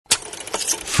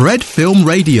Fred Film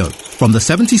Radio, from the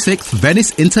 76th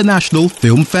Venice International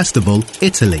Film Festival,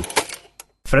 Italy.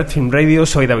 Fred Film Radio,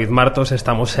 soy David Martos,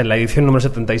 estamos en la edición número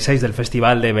 76 del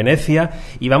Festival de Venecia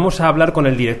y vamos a hablar con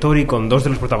el director y con dos de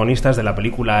los protagonistas de la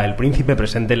película El Príncipe,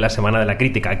 presente en la Semana de la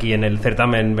Crítica, aquí en el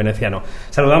certamen veneciano.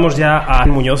 Saludamos ya a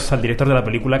Muñoz, al director de la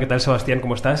película. ¿Qué tal, Sebastián?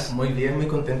 ¿Cómo estás? Muy bien, muy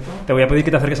contento. Te voy a pedir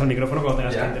que te acerques al micrófono cuando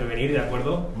tengas que intervenir, ¿de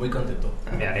acuerdo? Muy contento.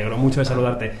 Me alegro mucho de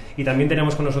saludarte. Y también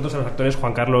tenemos con nosotros a los actores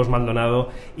Juan Carlos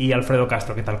Maldonado y Alfredo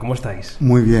Castro. ¿Qué tal? ¿Cómo estáis?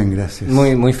 Muy bien, gracias.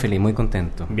 Muy feliz, muy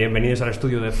contento. Bienvenidos al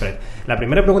estudio de Fred. La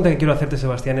primera pregunta que quiero hacerte,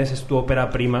 Sebastián, es tu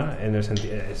ópera prima, en el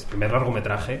es primer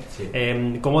largometraje. Sí.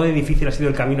 ¿Cómo de difícil ha sido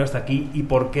el camino hasta aquí y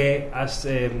por qué has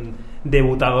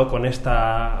debutado con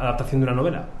esta adaptación de una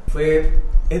novela?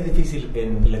 Es difícil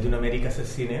en Latinoamérica hacer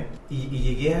cine y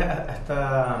llegué a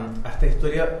esta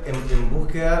historia en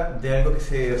búsqueda de algo que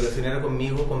se relacionara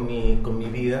conmigo, con mi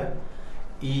vida,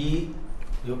 y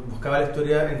yo buscaba la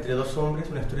historia entre dos hombres,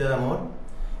 una historia de amor,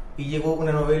 y llegó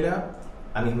una novela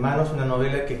a mis manos, una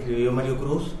novela que escribió Mario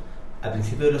Cruz al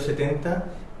principio de los 70,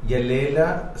 y al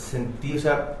leerla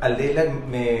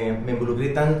me involucré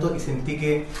tanto y sentí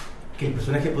que el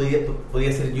personaje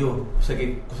podía ser yo, o sea,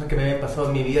 que cosas que me habían pasado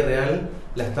en mi vida real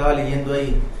la estaba leyendo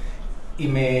ahí, y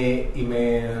me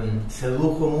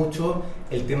sedujo mucho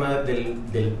el tema de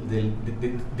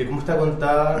cómo están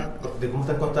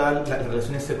contadas las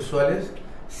relaciones sexuales.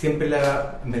 Siempre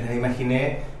me las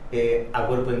imaginé a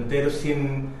cuerpo entero,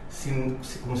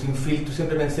 como sin filtro.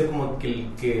 Siempre pensé como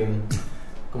que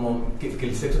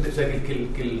el sexo, o sea,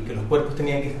 que los cuerpos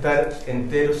tenían que estar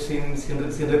enteros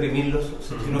sin reprimirlos,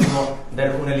 sino como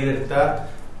dar una libertad,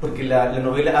 porque la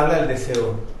novela habla del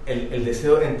deseo, el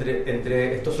deseo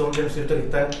entre estos hombres, ¿no es cierto?, que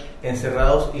están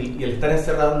encerrados, y al estar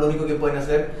encerrados lo único que pueden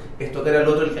hacer es tocar al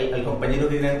otro, al compañero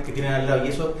que tienen al lado, y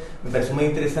eso me pareció muy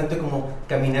interesante, como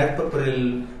caminar por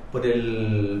el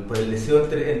deseo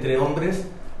entre hombres,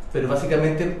 pero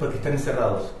básicamente porque están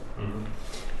encerrados.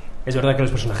 Es verdad que los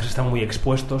personajes están muy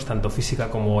expuestos, tanto física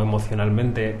como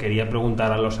emocionalmente. Quería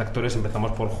preguntar a los actores,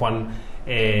 empezamos por Juan,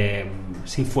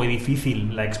 si fue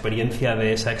difícil la experiencia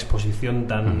de esa exposición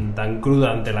tan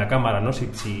cruda ante la cámara, ¿no?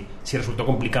 Si resultó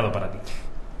complicado para ti.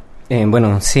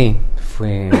 Bueno, sí,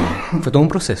 fue todo un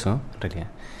proceso, en realidad.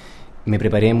 Me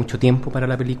preparé mucho tiempo para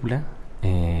la película,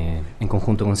 en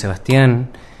conjunto con Sebastián,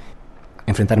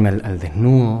 enfrentarme al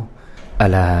desnudo, a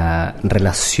la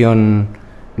relación,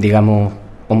 digamos,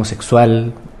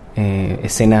 homosexual,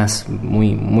 escenas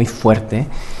muy fuertes.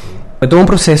 Fue todo un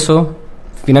proceso,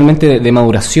 finalmente, de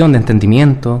maduración, de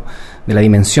entendimiento, de la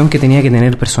dimensión que tenía que tener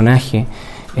el personaje,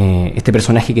 este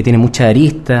personaje que tiene mucha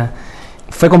arista.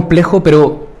 Fue complejo,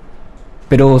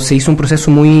 pero se hizo un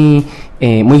proceso muy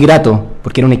grato,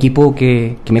 porque era un equipo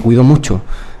que me cuidó mucho,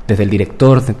 desde el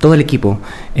director, de todo el equipo.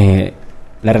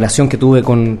 La relación que tuve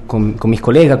con mis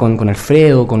colegas, con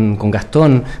Alfredo, con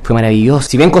Gastón, fue maravillosa.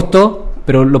 Si bien costó,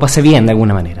 pero lo pasé bien de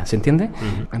alguna manera, ¿se entiende?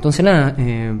 Uh-huh. Entonces nada,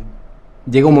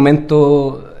 llega un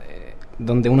momento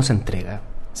donde uno se entrega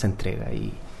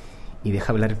y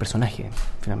deja hablar el personaje,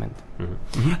 finalmente. Uh-huh.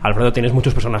 Uh-huh. Alfredo, tienes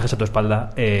muchos personajes a tu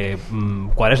espalda.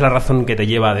 ¿Cuál es la razón que te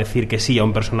lleva a decir que sí a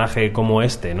un personaje como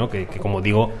este, ¿no? Que como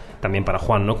digo, también para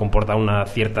Juan, ¿no?, comporta una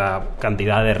cierta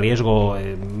cantidad de riesgo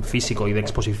físico y de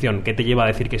exposición? ¿Qué te lleva a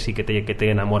decir que sí, que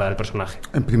te enamora del personaje?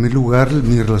 En primer lugar,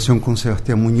 mi relación con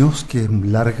Sebastián Muñoz, que es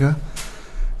larga.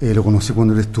 Lo conocí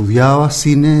cuando él estudiaba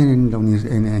cine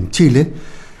en Chile,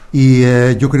 y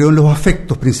yo creo en los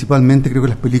afectos principalmente. Creo que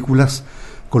las películas,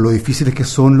 con lo difíciles que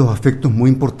son, los afectos muy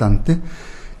importantes.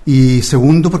 Y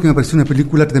segundo, porque me pareció una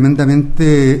película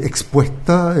tremendamente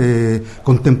expuesta,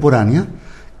 contemporánea.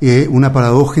 Una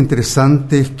paradoja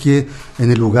interesante es que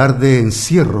en el lugar de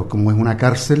encierro, como es una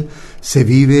cárcel, se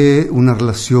vive una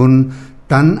relación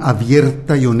tan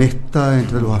abierta y honesta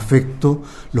entre los afectos,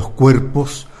 los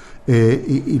cuerpos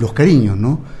y los cariños,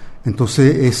 ¿no?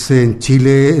 Entonces, en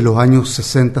Chile, en los años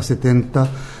 60, 70, la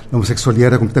homosexualidad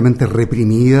era completamente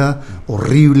reprimida,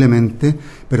 horriblemente,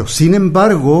 pero sin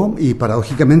embargo, y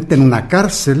paradójicamente, en una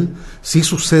cárcel sí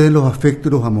suceden los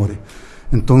afectos y los amores.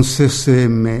 Entonces,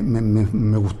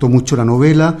 me gustó mucho la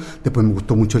novela, después me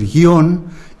gustó mucho el guión,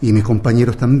 y mis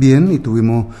compañeros también, y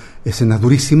tuvimos escenas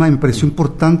durísimas, y me pareció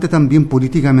importante también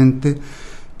políticamente,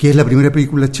 que es la primera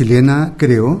película chilena,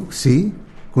 creo, sí,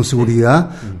 con seguridad,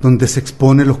 donde se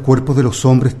exponen los cuerpos de los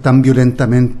hombres tan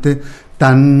violentamente,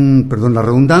 perdón la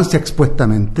redundancia,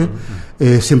 expuestamente.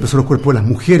 Siempre son los cuerpos de las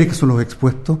mujeres que son los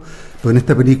expuestos, pero en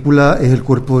esta película es el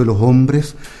cuerpo de los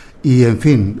hombres, y en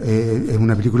fin, es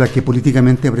una película que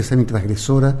políticamente me parece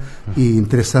transgresora y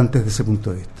interesante desde ese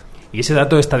punto de vista. Y ese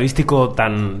dato estadístico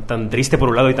tan triste por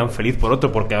un lado y tan feliz por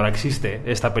otro, porque ahora existe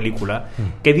esta película,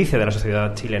 ¿qué dice de la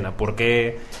sociedad chilena? ¿Por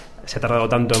qué se ha tardado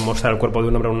tanto en mostrar el cuerpo de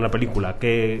un hombre en una película?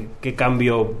 ¿Qué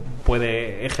cambio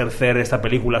puede ejercer esta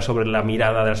película sobre la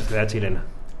mirada de la sociedad chilena?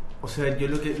 O sea, yo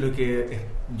lo que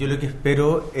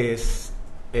espero es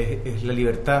la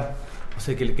libertad. O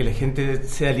sea, que la gente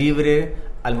sea libre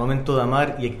al momento de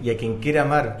amar y a quien quiera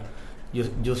amar.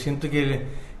 Yo siento que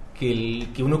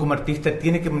uno como artista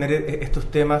tiene que poner estos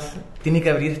temas, tiene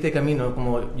que abrir este camino.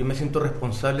 Como yo me siento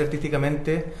responsable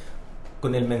artísticamente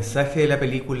con el mensaje de la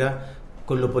película,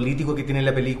 con lo político que tiene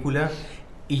la película,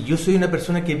 y yo soy una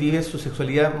persona que vive su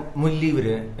sexualidad muy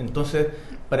libre. Entonces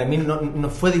para mí no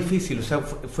fue difícil, o sea,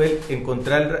 fue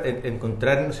encontrar,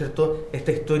 ¿no es cierto?,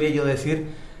 esta historia, y yo decir,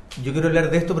 yo quiero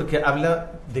hablar de esto porque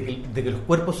habla de que los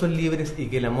cuerpos son libres y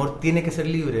que el amor tiene que ser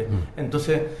libre.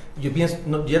 Entonces yo pienso,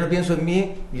 ya no pienso en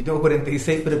mí, yo tengo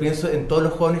 46, pero pienso en todos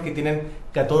los jóvenes que tienen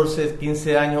 14,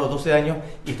 15 años o 12 años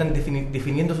y están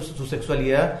definiendo su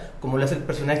sexualidad, como lo hace el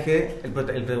personaje, el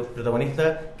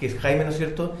protagonista, que es Jaime, ¿no es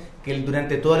cierto?, que él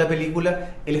durante toda la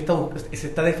película él se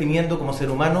está definiendo como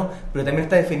ser humano, pero también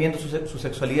está definiendo su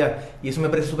sexualidad, y eso me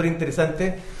parece súper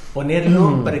interesante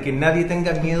ponerlo para que nadie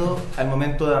tenga miedo al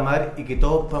momento de amar y que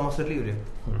todos podamos ser libres.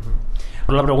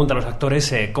 Ahora la pregunta a los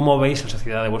actores, ¿cómo veis la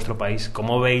sociedad de vuestro país?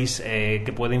 ¿Cómo veis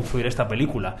que puede influir esta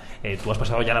película? Tú has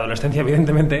pasado ya la adolescencia,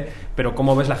 evidentemente, pero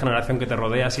 ¿cómo ves la generación que te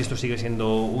rodea? Si esto sigue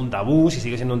siendo un tabú, si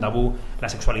sigue siendo un tabú la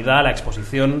sexualidad, la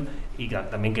exposición, y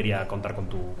también quería contar con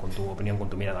tu opinión, con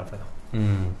tu mirada, Alfredo.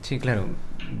 Sí, claro.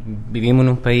 Vivimos en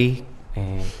un país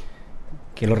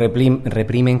que lo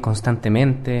reprimen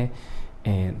constantemente,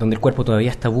 donde el cuerpo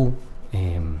todavía es tabú.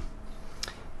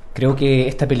 Creo que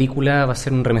esta película va a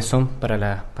ser un remesón para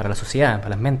la sociedad, para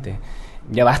las mentes.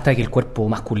 Ya basta que el cuerpo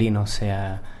masculino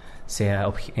sea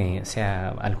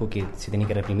algo que se tiene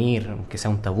que reprimir, que sea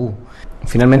un tabú.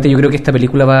 Finalmente yo creo que esta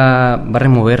película va a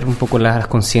remover un poco las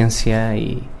conciencias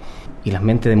y las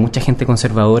mentes de mucha gente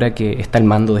conservadora que está al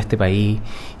mando de este país.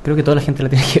 Creo que toda la gente la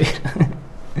tiene que ver.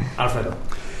 Alfredo.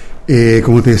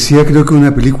 Como te decía, creo que es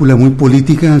una película muy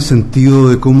política en el sentido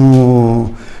de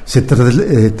cómo se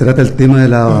trata el tema de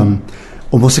la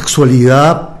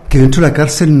homosexualidad, que dentro de la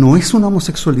cárcel no es una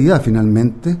homosexualidad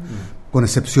finalmente, con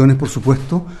excepciones por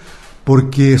supuesto,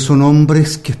 porque son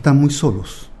hombres que están muy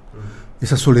solos.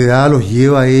 Esa soledad los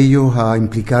lleva a ellos a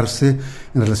implicarse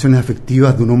en relaciones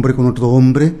afectivas de un hombre con otro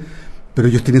hombre, pero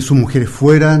ellos tienen sus mujeres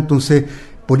fuera. Entonces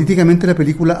políticamente la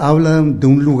película habla de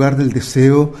un lugar del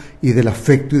deseo y del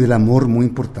afecto y del amor muy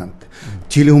importante.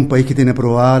 Chile es un país que tiene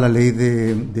aprobada la ley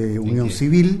de unión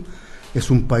civil, es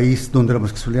un país donde la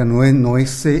homosexualidad no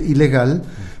es ilegal,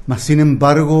 mas sin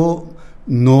embargo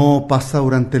no pasa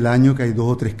durante el año que hay 2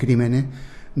 o 3 crímenes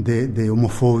de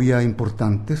homofobia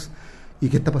importantes, y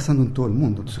que está pasando en todo el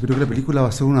mundo. Entonces creo que la película va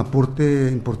a ser un aporte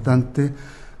importante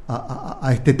a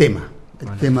este tema,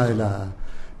 el tema de la...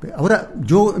 Ahora,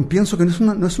 yo pienso que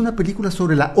no es una película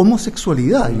sobre la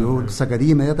homosexualidad, yo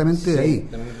sacaría inmediatamente de ahí.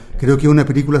 Creo que es una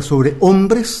película sobre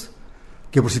hombres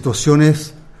que por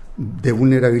situaciones de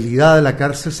vulnerabilidad de la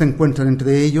cárcel se encuentran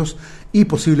entre ellos, y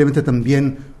posiblemente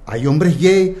también hay hombres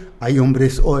gay, hay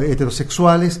hombres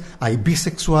heterosexuales, hay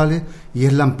bisexuales, y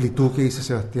es la amplitud que dice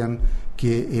Sebastián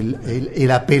que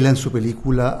él apela en su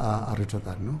película a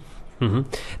retratar, ¿no?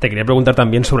 Te quería preguntar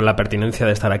también sobre la pertinencia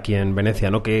de estar aquí en Venecia,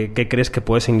 ¿no? ¿Qué crees que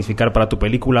puede significar para tu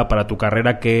película, para tu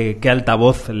carrera? ¿Qué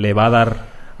altavoz le va a dar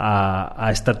a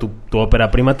esta tu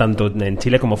ópera prima, tanto en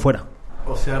Chile como fuera?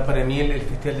 O sea, para mí el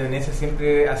Festival de Venecia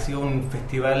siempre ha sido un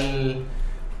festival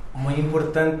muy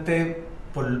importante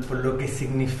por lo que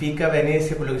significa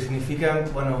Venecia, por lo que significan,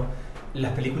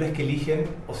 las películas que eligen.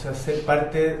 O sea, ser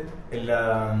parte en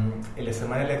la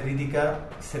Semana de la Crítica,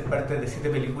 ser parte de 7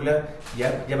 películas,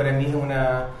 ya para mí es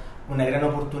una gran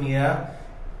oportunidad.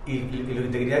 Y lo que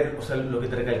te quería, o sea, lo que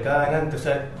te recalcaba antes, o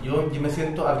sea, yo me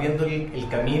siento abriendo el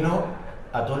camino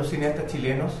a todos los cineastas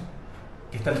chilenos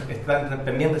que están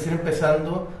también recién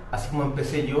empezando, así como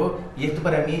empecé yo, y esto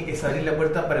para mí es abrir la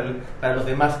puerta para los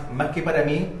demás, más que para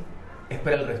mí, es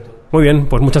para el resto. Muy bien,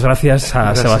 pues muchas gracias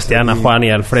a Sebastián, a Juan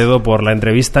y a Alfredo por la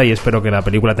entrevista, y espero que la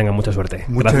película tenga mucha suerte.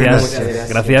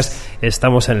 Gracias.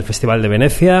 Estamos en el Festival de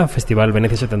Venecia, Festival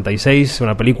Venecia 76,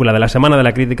 una película de la Semana de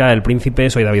la Crítica, El Príncipe.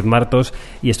 Soy David Martos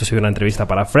y esto ha sido una entrevista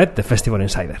para Fred, de Festival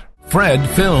Insider. Fred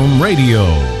Film Radio,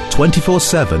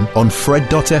 24/7 on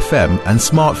Fred.fm and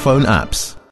smartphone apps.